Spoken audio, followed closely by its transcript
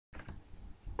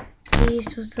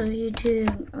Peace, what's up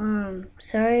YouTube?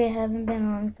 Sorry I haven't been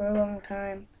on for a long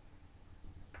time.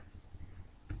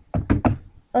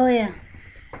 Oh yeah,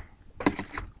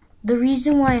 the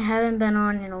reason why I haven't been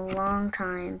on in a long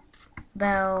time,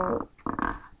 about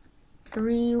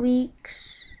 3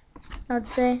 weeks, I'd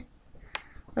say,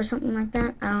 or something like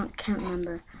that. Can't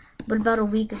remember, but about a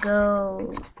week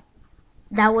ago,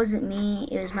 that wasn't me.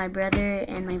 It was my brother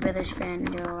and my brother's friend.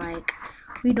 They were like,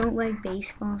 "We don't like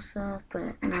baseball stuff,"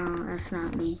 but no, that's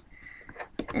not me.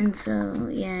 And so,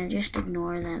 yeah, just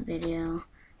ignore that video.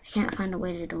 I can't find a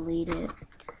way to delete it.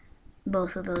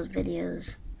 Both of those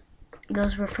videos.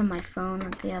 Those were from my phone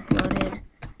that they uploaded.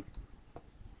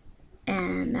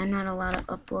 And I'm not allowed to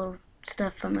upload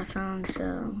stuff from my phone,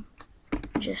 so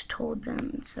I just told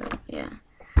them. So, yeah.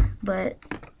 But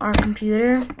our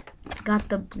computer got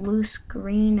the blue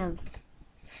screen of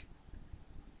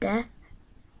death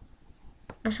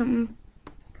or something.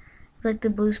 It's like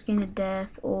the blue screen of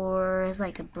death, or it's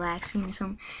like a black screen or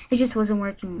something. It just wasn't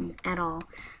working at all.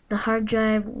 The hard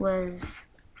drive was,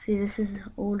 see, this is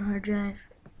the old hard drive.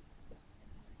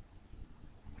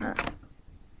 That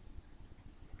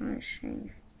was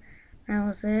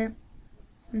it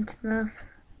and stuff.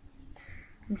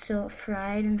 And so it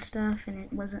fried and stuff, and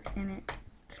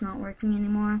it's not working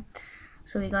anymore.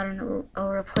 So we got a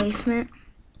replacement,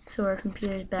 so our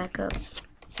computer's back up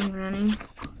and running.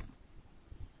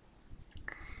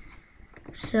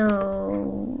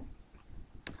 So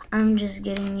I'm just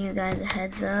getting you guys a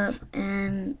heads up,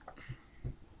 and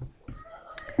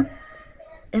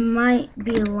it might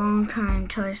be a long time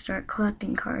till I start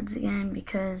collecting cards again,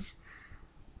 because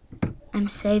I'm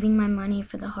saving my money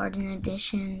for the Hardened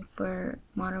Edition for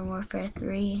Modern Warfare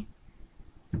 3.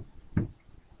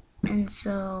 And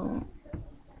so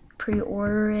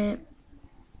pre-order it.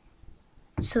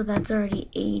 So that's already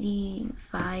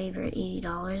 $85 or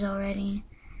 $80 already.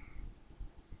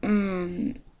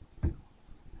 And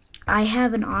I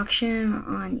have an auction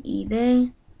on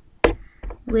eBay,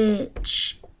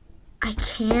 which I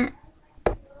can't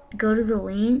go to the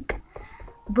link,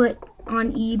 but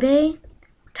on eBay,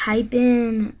 type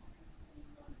in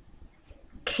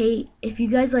if you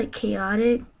guys like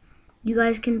chaotic, you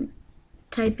guys can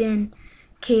type in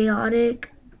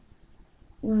chaotic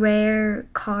rare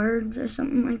cards or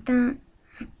something like that.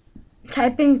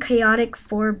 Type in chaotic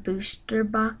 4 booster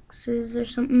boxes or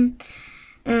something,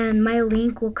 and my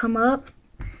link will come up,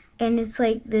 and it's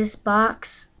like this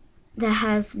box that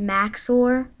has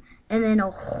Maxor and then a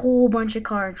whole bunch of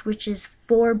cards, which is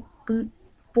 4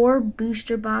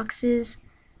 booster boxes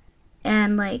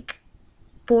and like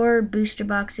 4 booster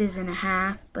boxes and a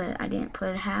half, but I didn't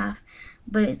put a half.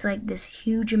 But it's like this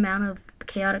huge amount of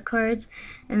chaotic cards,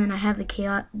 and then I have the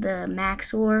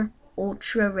Maxor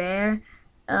ultra rare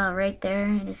right there,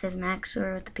 and it says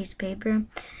Maxor with a piece of paper.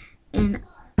 And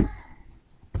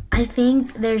I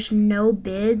think there's no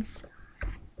bids.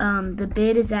 The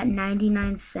bid is at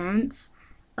 99 cents.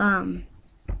 $3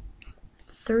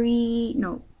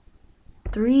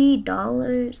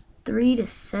 to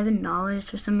 $7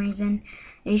 for some reason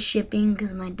is shipping,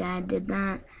 because my dad did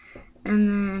that. And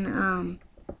then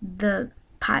the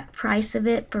price of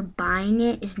it for buying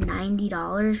it is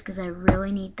 $90, because I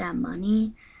really need that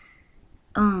money.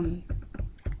 And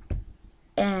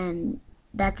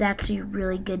that's actually a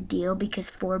really good deal, because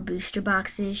 4 booster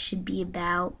boxes should be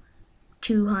about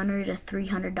 $200 to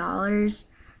 $300,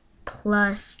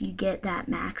 plus you get that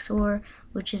Maxor,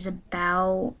 which is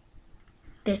about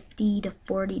 $50 to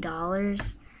 $40,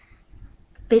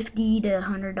 $50 to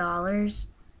 $100,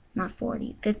 not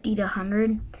 40, 50 to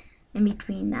 100, in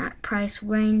between that price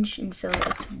range. And so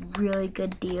it's a really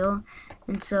good deal,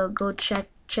 and so go check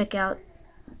it out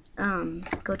and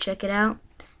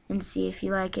see if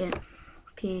you like it.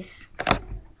 Peace.